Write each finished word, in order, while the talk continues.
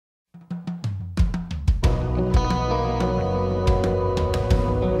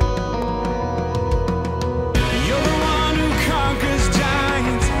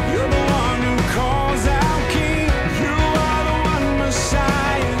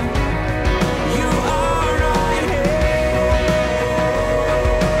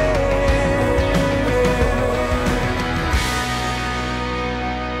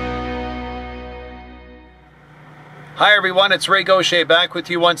Hi everyone, it's Ray Gaucher back with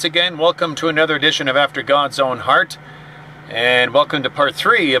you once again. Welcome to another edition of After God's Own Heart. And welcome to part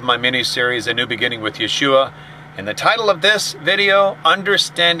 3 of my mini-series, A New Beginning with Yeshua. And the title of this video,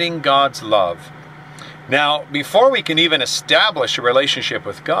 Understanding God's Love. Now, before we can even establish a relationship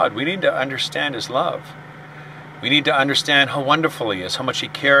with God, we need to understand His love. We need to understand how wonderful He is, how much He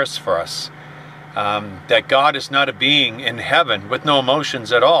cares for us. That God is not a being in heaven with no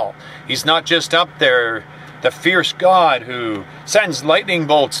emotions at all. He's not just up there, the fierce God who sends lightning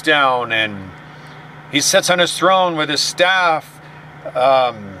bolts down and He sits on His throne with His staff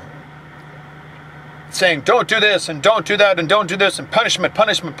saying, don't do this and don't do that and don't do this and punishment,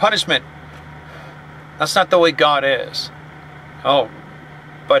 punishment, punishment. That's not the way God is. Oh,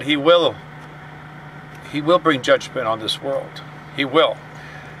 but He will bring judgment on this world. He will.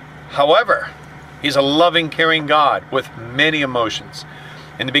 However, He's a loving, caring God with many emotions.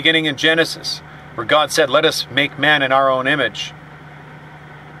 In the beginning in Genesis, where God said, let us make man in our own image.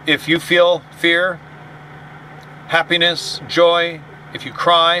 If you feel fear, happiness, joy, if you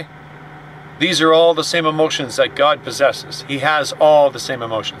cry, these are all the same emotions that God possesses. He has all the same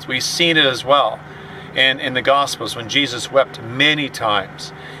emotions. We've seen it as well in the Gospels when Jesus wept many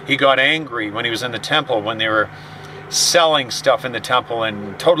times. He got angry when He was in the temple, when they were selling stuff in the temple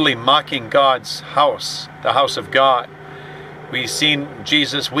and totally mocking God's house, the house of God. We've seen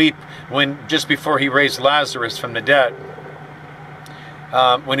Jesus weep when just before He raised Lazarus from the dead,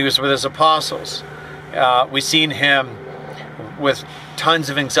 when He was with His apostles. We've seen Him with tons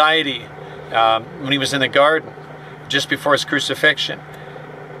of anxiety when He was in the garden just before His crucifixion.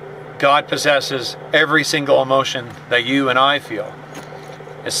 God possesses every single emotion that you and I feel,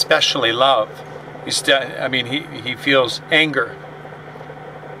 especially love. He feels anger,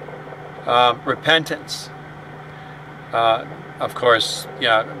 repentance, of course,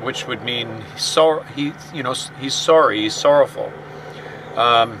 yeah, which would mean he's sorry, he's sorrowful.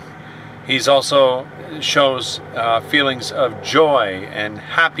 He's also shows feelings of joy and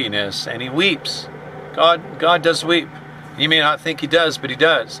happiness, and He weeps. God does weep. You may not think He does, but He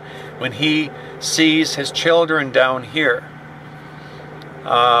does. When He sees His children down here,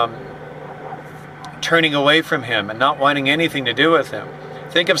 turning away from Him and not wanting anything to do with Him.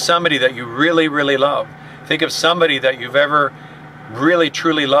 Think of somebody that you really, really love. Think of somebody that you've ever really,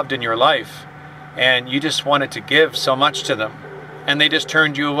 truly loved in your life, and you just wanted to give so much to them, and they just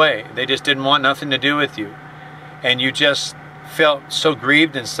turned you away. They just didn't want nothing to do with you, and you just felt so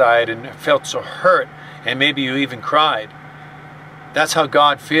grieved inside and felt so hurt, and maybe you even cried. That's how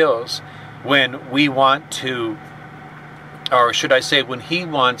God feels when we want to, or should I say, when He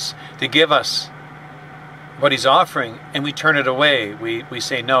wants to give us what He's offering, and we turn it away. We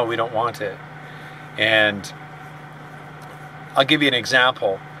say, no, we don't want it. And I'll give you an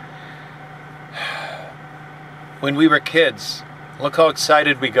example. When we were kids, look how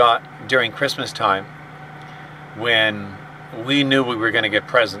excited we got during Christmas time when we knew we were going to get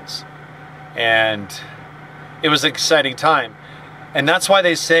presents. And it was an exciting time. And that's why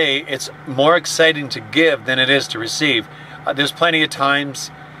they say it's more exciting to give than it is to receive. There's plenty of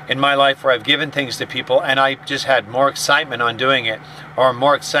times in my life where I've given things to people and I just had more excitement on doing it, or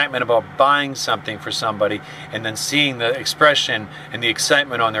more excitement about buying something for somebody, and then seeing the expression and the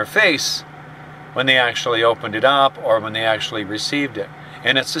excitement on their face when they actually opened it up or when they actually received it.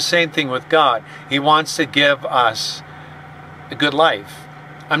 And it's the same thing with God. He wants to give us a good life.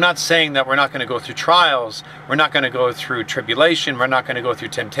 I'm not saying that we're not going to go through trials, we're not going to go through tribulation, we're not going to go through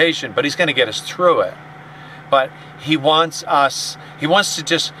temptation, but He's going to get us through it. But He wants to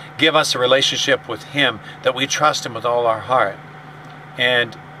just give us a relationship with Him that we trust Him with all our heart.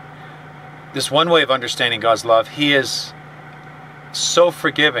 And this one way of understanding God's love, He is so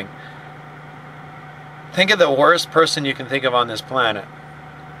forgiving. Think of the worst person you can think of on this planet.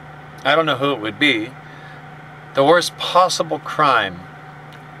 I don't know who it would be. The worst possible crime.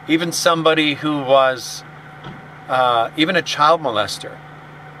 Even somebody who was, even a child molester.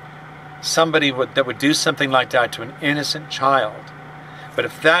 Somebody that would do something like that to an innocent child. But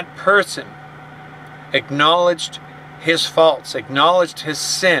if that person acknowledged his faults, acknowledged his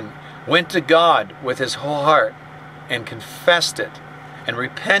sin, went to God with his whole heart and confessed it and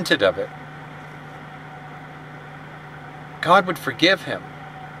repented of it, God would forgive him.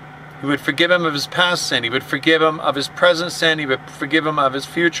 He would forgive him of his past sin. He would forgive him of his present sin. He would forgive him of his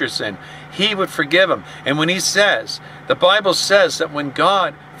future sin. He would forgive him. And when He says, the Bible says that when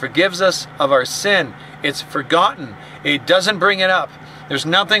God forgives us of our sin, it's forgotten. It doesn't bring it up. There's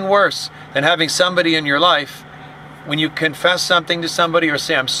nothing worse than having somebody in your life, when you confess something to somebody or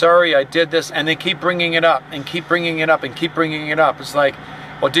say, I'm sorry, I did this, and they keep bringing it up and keep bringing it up and keep bringing it up. It's like,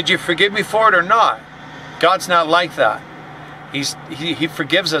 well, did you forgive me for it or not? God's not like that. He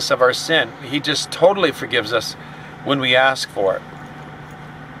forgives us of our sin. He just totally forgives us when we ask for it.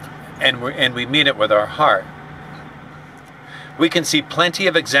 And we mean it with our heart. We can see plenty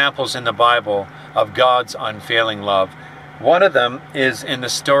of examples in the Bible of God's unfailing love. One of them is in the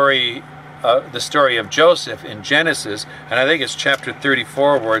story of Joseph in Genesis, and I think it's chapter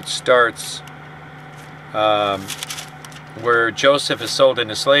 34 where it starts, where Joseph is sold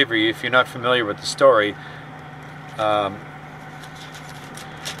into slavery. If you're not familiar with the story, I'm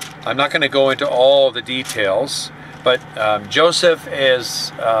not going to go into all the details, but Joseph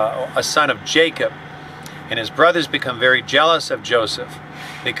is a son of Jacob, and his brothers become very jealous of Joseph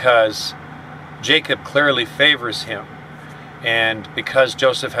because Jacob clearly favors him. And because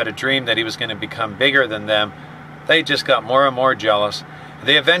Joseph had a dream that he was going to become bigger than them, they just got more and more jealous.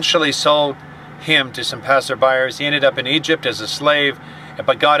 They eventually sold him to some passerbyers. He ended up in Egypt as a slave,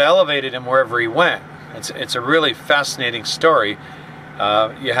 but God elevated him wherever he went. It's a really fascinating story.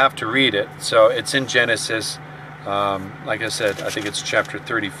 You have to read it. So it's in Genesis. Like I said, I think it's chapter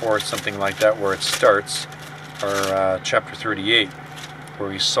 34, something like that, where it starts, or chapter 38,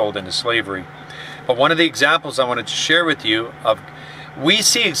 where he's sold into slavery. But one of the examples I wanted to share with you we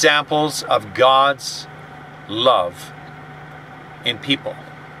see examples of God's love in people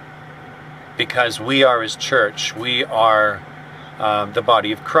because we are His church. We are the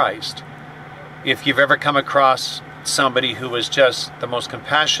body of Christ. If you've ever come across somebody who is just the most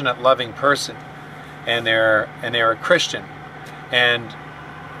compassionate, loving person, and they're a Christian, and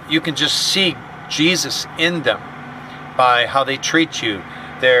you can just see Jesus in them by how they treat you.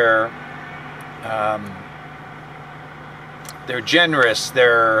 They're generous. They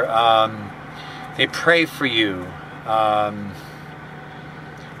pray for you.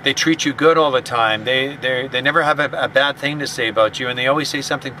 They treat you good all the time. They never have a bad thing to say about you, and they always say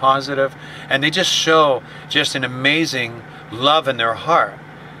something positive. And they just show just an amazing love in their heart.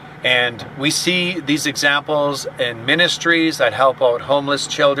 And we see these examples in ministries that help out homeless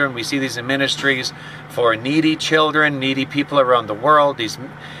children. We see these in ministries for needy children, needy people around the world.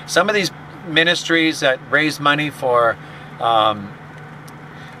 Some of these ministries that raise money for a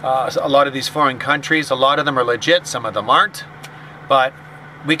lot of these foreign countries, a lot of them are legit, some of them aren't. But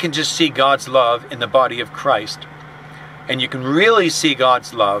we can just see God's love in the body of Christ. And you can really see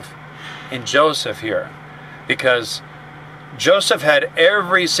God's love in Joseph here, because Joseph had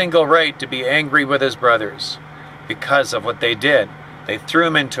every single right to be angry with his brothers because of what they did. They threw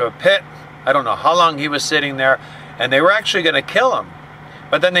him into a pit. I don't know how long he was sitting there, and they were actually going to kill him.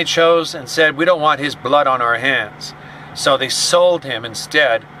 But then they chose and said, we don't want his blood on our hands. So they sold him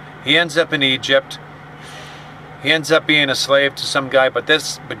instead. He ends up in Egypt. He ends up being a slave to some guy, but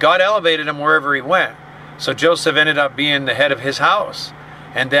God elevated him wherever he went. So Joseph ended up being the head of his house.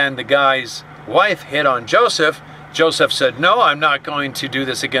 And then the guy's wife hit on Joseph. Joseph said, no, I'm not going to do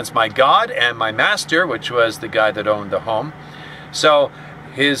this against my God and my master, which was the guy that owned the home. So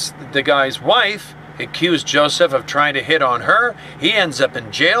the guy's wife accused Joseph of trying to hit on her. He ends up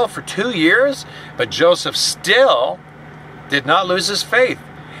in jail for 2 years, but Joseph still did not lose his faith.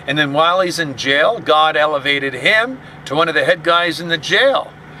 And then while he's in jail, God elevated him to one of the head guys in the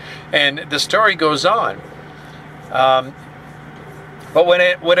jail. And the story goes on. But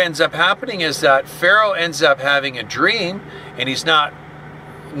what ends up happening is that Pharaoh ends up having a dream, and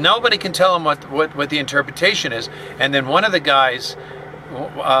nobody can tell him what the interpretation is. And then one of the guys,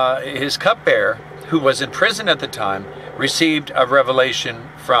 his cupbearer, who was in prison at the time, received a revelation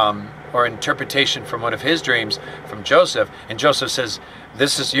or interpretation from one of his dreams from Joseph. And Joseph says,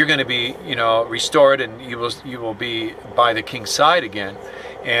 you're going to be, restored, and you will be by the king's side again.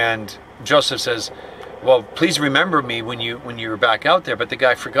 And Joseph says, well, please remember me when you're back out there. But the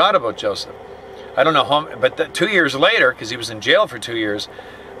guy forgot about Joseph. I don't know how, but 2 years later, because he was in jail for 2 years,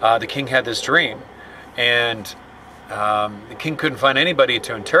 the king had this dream, and the king couldn't find anybody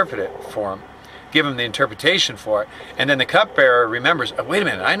to interpret it for him, give him the interpretation for it. And then the cupbearer remembers, oh, wait a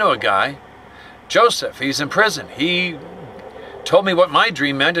minute, I know a guy, Joseph. He's in prison. He told me what my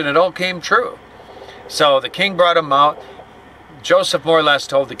dream meant, and it all came true. So the king brought him out. Joseph more or less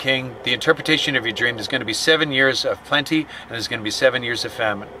told the king, the interpretation of your dream, there's going to be 7 years of plenty, and there's going to be 7 years of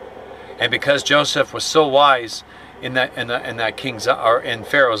famine. And because Joseph was so wise in that king's, or in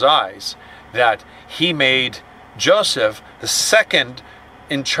Pharaoh's eyes, that he made Joseph the second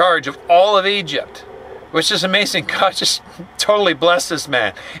in charge of all of Egypt, which is amazing. God just totally blessed this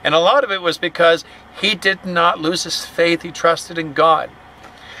man. And a lot of it was because he did not lose his faith. He trusted in God.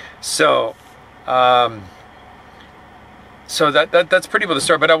 So, that's pretty well the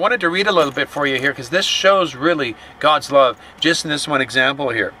story. But I wanted to read a little bit for you here, because this shows really God's love just in this one example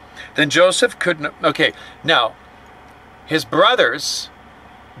here. Then Joseph couldn't. Okay, now his brothers,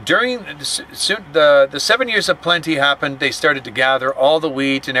 during the 7 years of plenty happened, they started to gather all the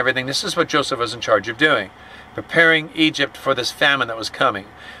wheat and everything. This is what Joseph was in charge of doing, preparing Egypt for this famine that was coming.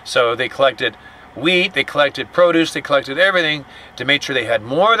 So they collected wheat, they collected produce, they collected everything to make sure they had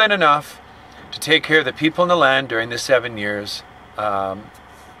more than enough to take care of the people in the land during the 7 years, the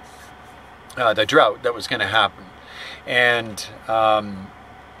drought that was going to happen. And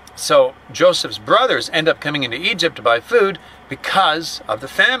so Joseph's brothers end up coming into Egypt to buy food because of the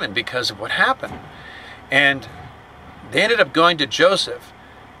famine, because of what happened. And they ended up going to Joseph.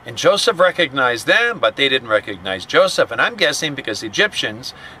 And Joseph recognized them, but they didn't recognize Joseph. And I'm guessing because the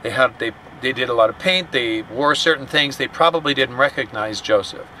Egyptians, they did a lot of paint, they wore certain things, they probably didn't recognize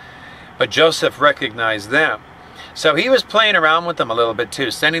Joseph. But Joseph recognized them. So he was playing around with them a little bit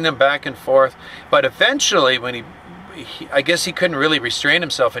too, sending them back and forth. But eventually, when I guess he couldn't really restrain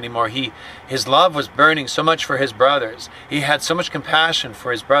himself anymore. His love was burning so much for his brothers. He had so much compassion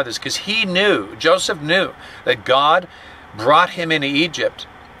for his brothers because Joseph knew that God brought him into Egypt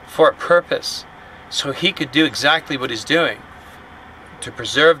for a purpose, so he could do exactly what he's doing, to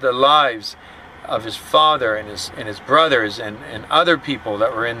preserve the lives of his father and his brothers and other people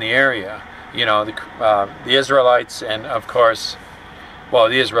that were in the area. You know, the Israelites, and of course, well,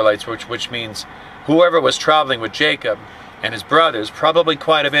 the Israelites, which means whoever was traveling with Jacob and his brothers, probably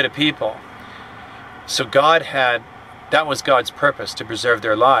quite a bit of people. So that was God's purpose, to preserve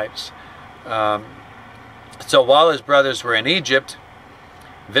their lives. So while his brothers were in Egypt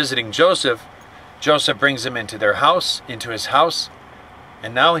visiting Joseph, Joseph brings them into his house,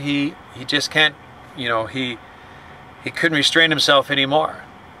 and now he just can't, he couldn't restrain himself anymore.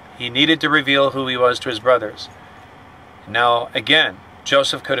 He needed to reveal who he was to his brothers. Now again,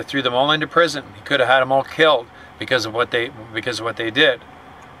 Joseph could have threw them all into prison. He could have had them all killed because of what they did.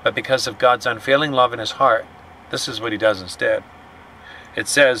 But because of God's unfailing love in his heart, this is what he does instead. It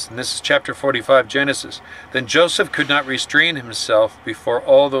says, and this is chapter 45, Genesis, "Then Joseph could not restrain himself before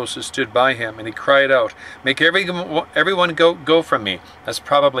all those who stood by him, and he cried out, 'Make everyone go from me.'" That's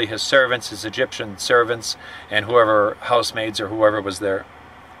probably his servants, his Egyptian servants, and whoever, housemaids or whoever was there.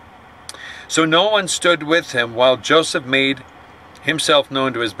 "So no one stood with him while Joseph made himself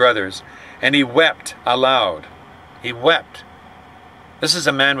known to his brothers, and he wept aloud." He wept. This is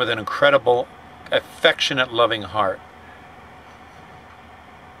a man with an incredible, affectionate, loving heart.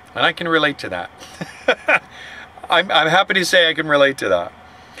 And I can relate to that. I'm happy to say I can relate to that.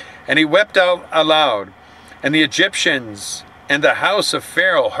 "And he wept out aloud, and the Egyptians and the house of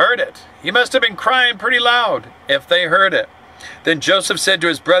Pharaoh heard it." He must have been crying pretty loud if they heard it. "Then Joseph said to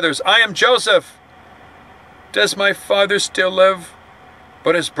his brothers, 'I am Joseph. Does my father still live?'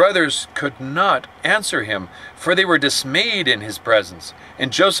 But his brothers could not answer him, for they were dismayed in his presence.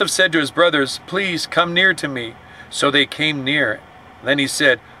 And Joseph said to his brothers, 'Please come near to me.' So they came near. Then he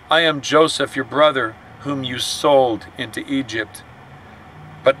said, 'I am Joseph, your brother, whom you sold into Egypt.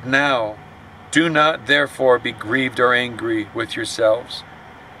 But now do not therefore be grieved or angry with yourselves,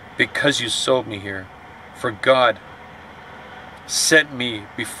 because you sold me here. For God sent me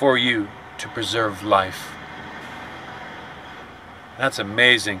before you to preserve life.'" That's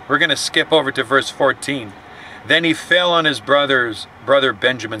amazing. We're going to skip over to verse 14. "Then he fell on his brother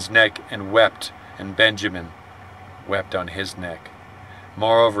Benjamin's neck and wept, and Benjamin wept on his neck.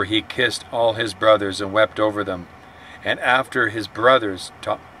 Moreover, he kissed all his brothers and wept over them. And after that,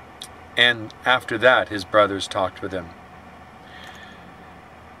 his brothers talked with him."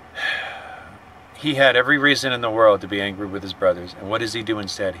 He had every reason in the world to be angry with his brothers. And what does he do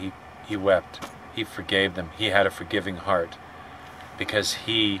instead? He wept. He forgave them. He had a forgiving heart. Because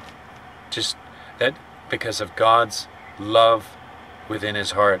because of God's love within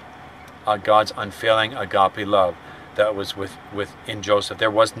his heart, God's unfailing agape love that was within Joseph. There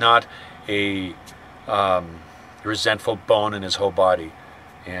was not a resentful bone in his whole body,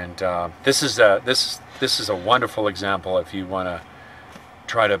 and this is a wonderful example if you want to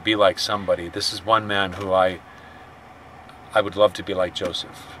try to be like somebody. This is one man who I would love to be like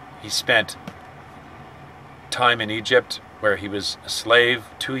Joseph. He spent time in Egypt, where he was a slave,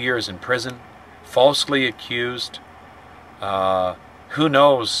 2 years in prison, falsely accused. Who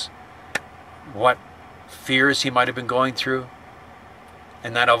knows what fears he might have been going through.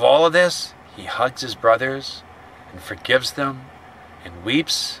 And that of all of this, he hugs his brothers and forgives them and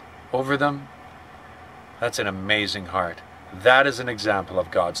weeps over them. That's an amazing heart. That is an example of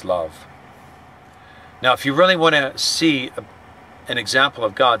God's love. Now, if you really want to see an example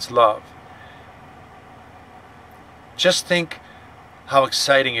of God's love, just think how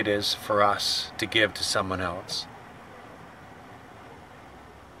exciting it is for us to give to someone else.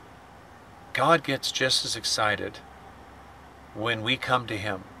 God gets just as excited when we come to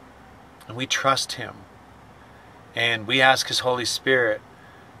Him and we trust Him and we ask His Holy Spirit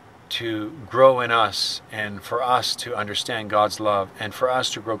to grow in us and for us to understand God's love and for us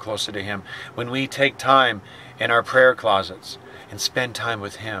to grow closer to Him. When we take time in our prayer closets and spend time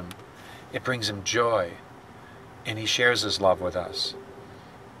with Him, it brings Him joy and He shares His love with us.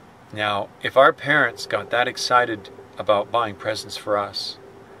 Now, if our parents got that excited about buying presents for us,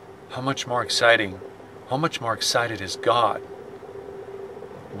 how much more excited is God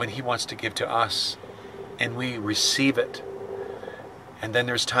when He wants to give to us and we receive it. And then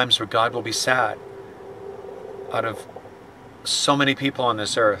there's times where God will be sad. Out of so many people on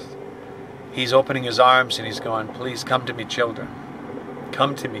this earth, He's opening His arms and He's going, please come to me, children.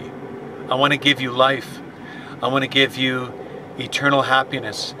 Come to me. I want to give you life. I want to give you eternal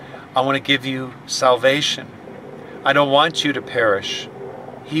happiness. I want to give you salvation. I don't want you to perish.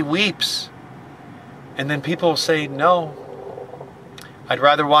 He weeps. And then people will say, no, I'd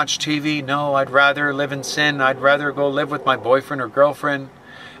rather watch TV. No, I'd rather live in sin. I'd rather go live with my boyfriend or girlfriend.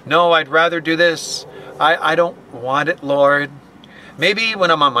 No, I'd rather do this. I don't want it, Lord. Maybe when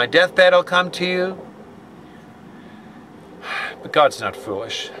I'm on my deathbed, I'll come to you. But God's not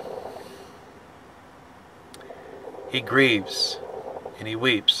foolish. He grieves and He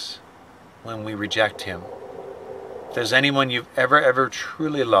weeps when we reject Him. If there's anyone you've ever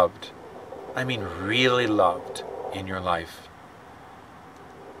truly loved, I mean really loved in your life,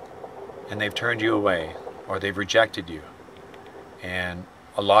 and they've turned you away or they've rejected you. And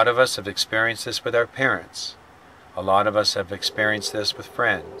a lot of us have experienced this with our parents. A lot of us have experienced this with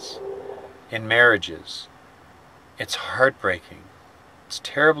friends, in marriages. It's heartbreaking. It's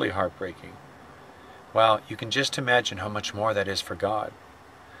terribly heartbreaking. Well, you can just imagine how much more that is for God,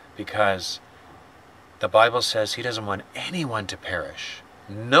 because the Bible says He doesn't want anyone to perish.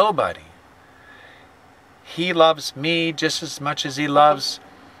 Nobody. He loves me just as much as He loves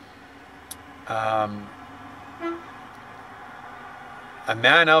a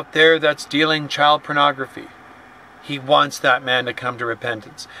man out there that's dealing child pornography. He wants that man to come to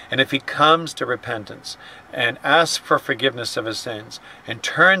repentance. And if he comes to repentance and asks for forgiveness of his sins and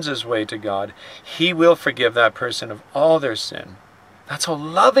turns his way to God, He will forgive that person of all their sin. That's how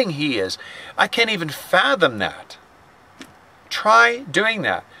loving He is. I can't even fathom that. Try doing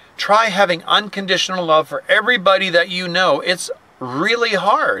that. Try having unconditional love for everybody that you know. It's really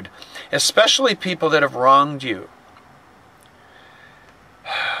hard, especially people that have wronged you.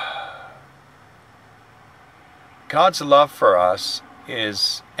 God's love for us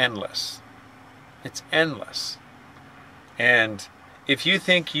is endless. It's endless. And if you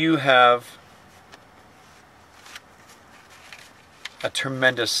think you have a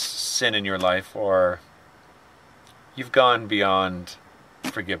tremendous sin in your life, or you've gone beyond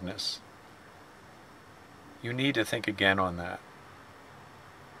forgiveness, you need to think again on that.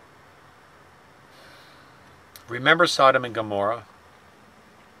 Remember Sodom and Gomorrah?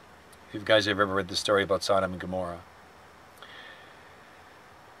 If you guys have ever read the story about Sodom and Gomorrah.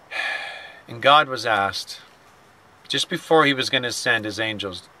 And God was asked, just before He was going to send His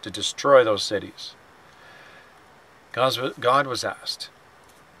angels to destroy those cities, God was asked,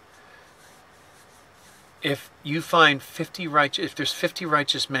 if you find if there's 50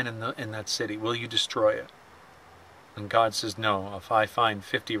 righteous men in that city, will you destroy it? And God says, no, if I find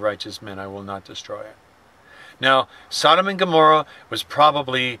 50 righteous men, I will not destroy it. Now, Sodom and Gomorrah was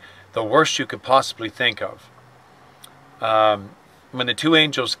probably the worst you could possibly think of. When the two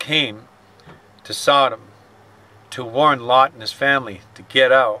angels came to Sodom to warn Lot and his family to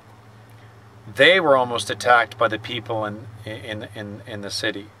get out, they were almost attacked by the people in the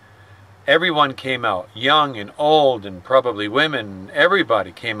city. Everyone came out, young and old and probably women.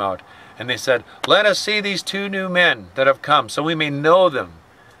 Everybody came out, and they said, let us see these two new men that have come so we may know them.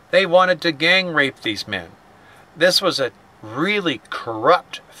 They wanted to gang rape these men. This was a really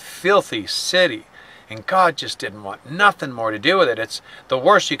corrupt, filthy city, and God just didn't want nothing more to do with it. It's the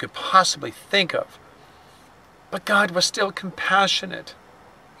worst you could possibly think of. But God was still compassionate.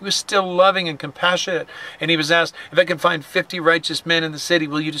 He was still loving and compassionate. And He was asked, if I can find 50 righteous men in the city,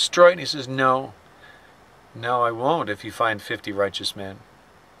 will you destroy it? And He says, no. No, I won't if you find 50 righteous men.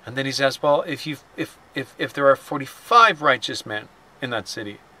 And then He's asked, well, if there are 45 righteous men in that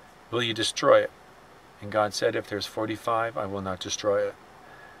city, will you destroy it? And God said, if there's 45, I will not destroy it.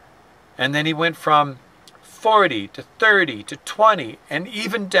 And then He went from 40 to 30 to 20 and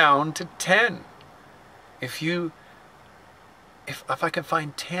even down to 10. If I can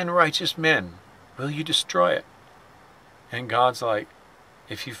find 10 righteous men, will you destroy it? And God's like,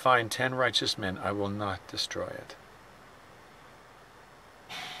 if you find 10 righteous men, I will not destroy it.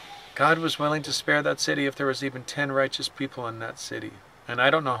 God was willing to spare that city if there was even 10 righteous people in that city. And I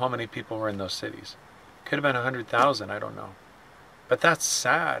don't know how many people were in those cities. Could have been 100,000, I don't know. But that's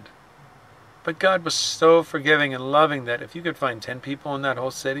sad. But God was so forgiving and loving that if you could find 10 people in that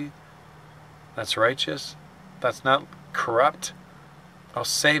whole city that's righteous, that's not corrupt, I'll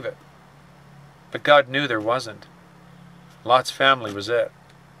save it. But God knew there wasn't. Lot's family was it.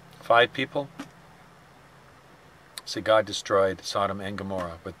 5 people. So God destroyed Sodom and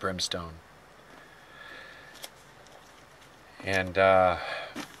Gomorrah with brimstone. And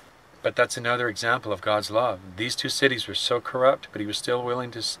but that's another example of God's love. These 2 cities were so corrupt, but he was still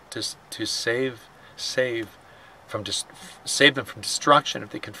willing to save them from destruction if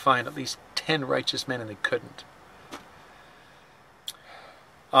they could find at least 10 righteous men, and they couldn't.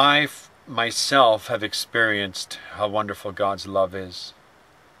 I myself have experienced how wonderful God's love is.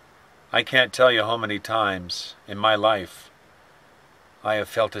 I can't tell you how many times in my life I have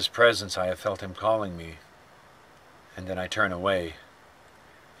felt his presence, I have felt him calling me, and then I turn away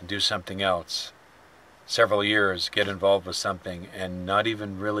and do something else. Several years, get involved with something and not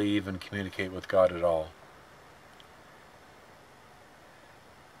even really communicate with God at all.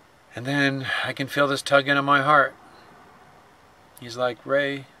 And then I can feel this tugging on my heart. He's like,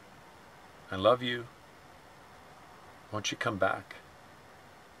 Ray, I love you. Won't you come back?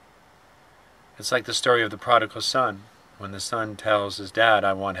 It's like the story of the prodigal son. When the son tells his dad,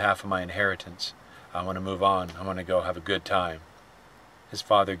 I want half of my inheritance. I want to move on. I want to go have a good time. His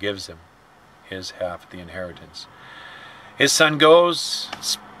father gives him his half of the inheritance. His son goes,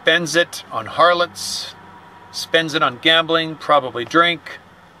 spends it on harlots, spends it on gambling, probably drink,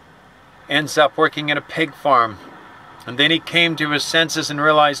 ends up working at a pig farm. And then he came to his senses and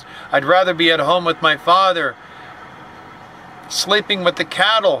realized, I'd rather be at home with my father, sleeping with the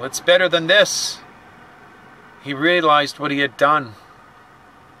cattle. It's better than this. He realized what he had done.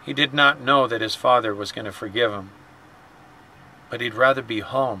 He did not know that his father was going to forgive him. But he'd rather be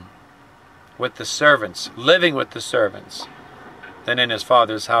home with the servants, living with the servants, than in his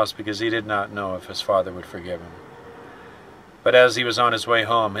father's house, because he did not know if his father would forgive him. But as he was on his way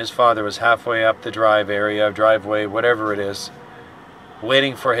home, his father was halfway up the driveway, whatever it is,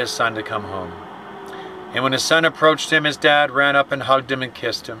 waiting for his son to come home. And when his son approached him, his dad ran up and hugged him and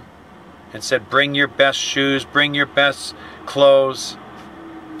kissed him and said, bring your best shoes, bring your best clothes,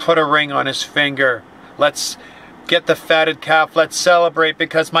 put a ring on his finger, let's get the fatted calf, let's celebrate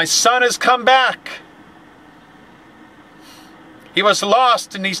because my son has come back. He was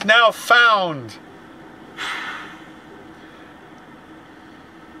lost and he's now found.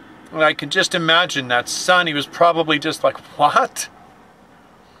 And I can just imagine that son. He was probably just like, what?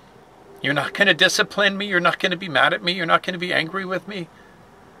 You're not going to discipline me? You're not going to be mad at me? You're not going to be angry with me?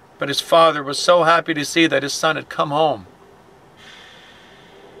 But his father was so happy to see that his son had come home.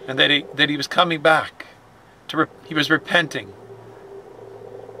 And that he was coming back. He was repenting.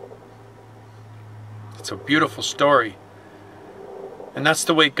 It's a beautiful story. And that's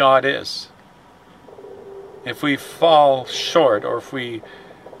the way God is. If we fall short, or if we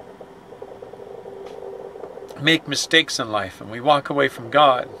make mistakes in life and we walk away from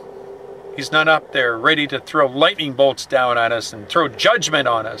God, he's not up there ready to throw lightning bolts down at us and throw judgment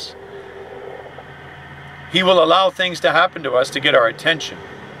on us. He will allow things to happen to us to get our attention.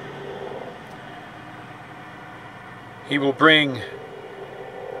 He will bring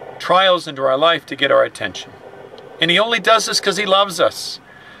trials into our life to get our attention. And he only does this because he loves us.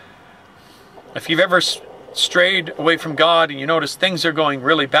 If you've ever strayed away from God and you notice things are going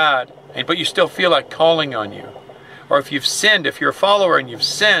really bad, but you still feel like calling on you, or if you've sinned, if you're a follower and you've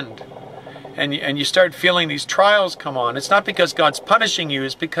sinned, and you start feeling these trials come on, it's not because God's punishing you,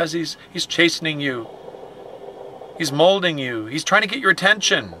 it's because he's chastening you. He's molding you. He's trying to get your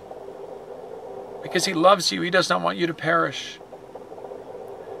attention. Because he loves you. He does not want you to perish.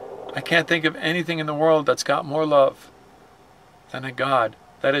 I can't think of anything in the world that's got more love than a God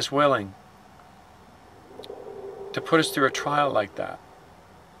that is willing to put us through a trial like that,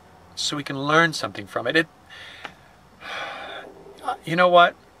 so we can learn something from it. You know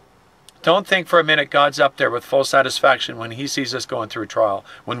what? Don't think for a minute God's up there with full satisfaction when he sees us going through a trial,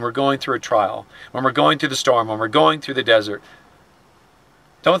 when we're going through a trial, when we're going through the storm, when we're going through the desert.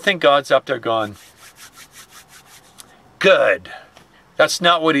 Don't think God's up there going, good. That's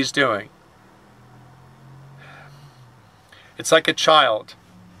not what he's doing. It's like a child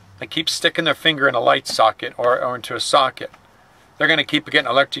that keeps sticking their finger in a light socket or into a socket. They're going to keep getting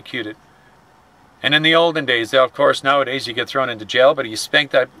electrocuted. And in the olden days, of course, nowadays you get thrown into jail, but you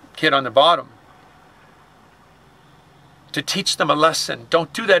spank that kid on the bottom to teach them a lesson.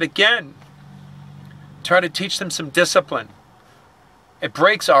 Don't do that again. Try to teach them some discipline. It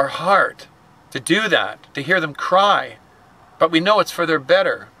breaks our heart to do that, to hear them cry. But we know it's for their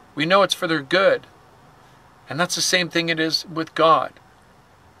better. We know it's for their good. And that's the same thing it is with God.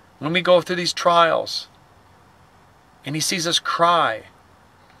 When we go through these trials, and He sees us cry,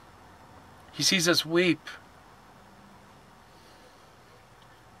 He sees us weep,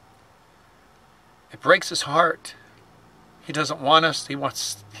 it breaks His heart. He doesn't want us. He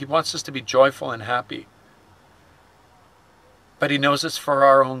wants us to be joyful and happy. But He knows it's for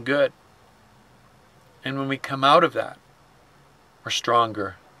our own good. And when we come out of that, we're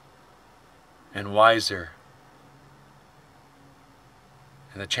stronger and wiser.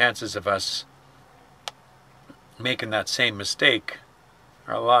 And the chances of us making that same mistake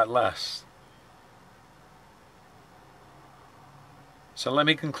are a lot less. So let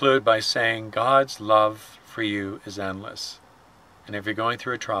me conclude by saying God's love for you is endless. And if you're going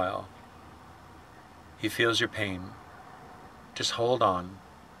through a trial, He feels your pain. Just hold on.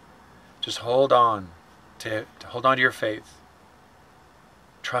 Just hold on to your faith.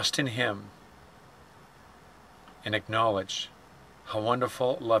 Trust in Him and acknowledge how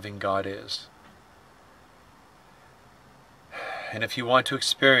wonderful, loving God is. And if you want to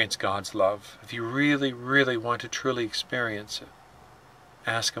experience God's love, if you really, really want to truly experience it,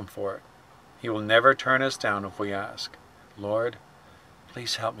 ask Him for it. He will never turn us down if we ask. Lord,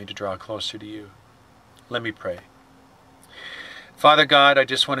 please help me to draw closer to You. Let me pray. Father God, I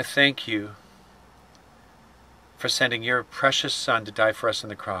just want to thank You for sending Your precious Son to die for us on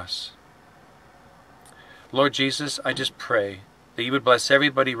the cross. Lord Jesus, I just pray that You would bless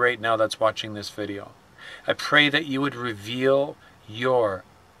everybody right now that's watching this video. I pray that You would reveal Your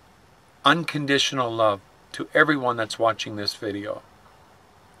unconditional love to everyone that's watching this video.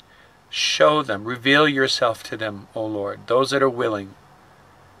 Show them, reveal Yourself to them, O Lord, those that are willing,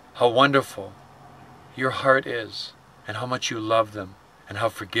 how wonderful Your heart is, and how much You love them, and how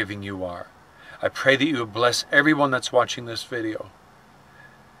forgiving You are. I pray that You would bless everyone that's watching this video,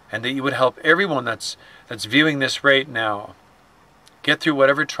 and that You would help everyone that's viewing this right now get through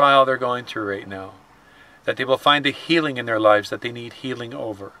whatever trial they're going through right now, that they will find the healing in their lives that they need healing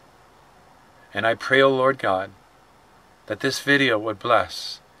over. And I pray, O Lord God, that this video would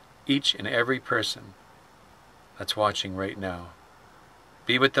bless each and every person that's watching right now.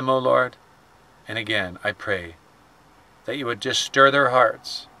 Be with them, O Lord. And again, I pray that You would just stir their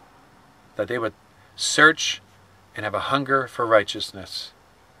hearts, that they would search and have a hunger for righteousness,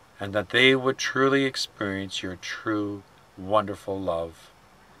 and that they would truly experience Your true, wonderful love.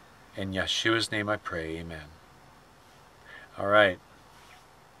 In Yeshua's name I pray, amen. All right.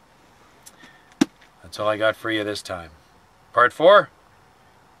 That's all I got for you this time. Part 4,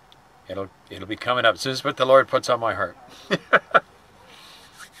 it'll be coming up as soon as what the Lord puts on my heart.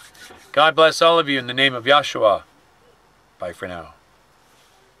 God bless all of you in the name of Yeshua. Bye for now.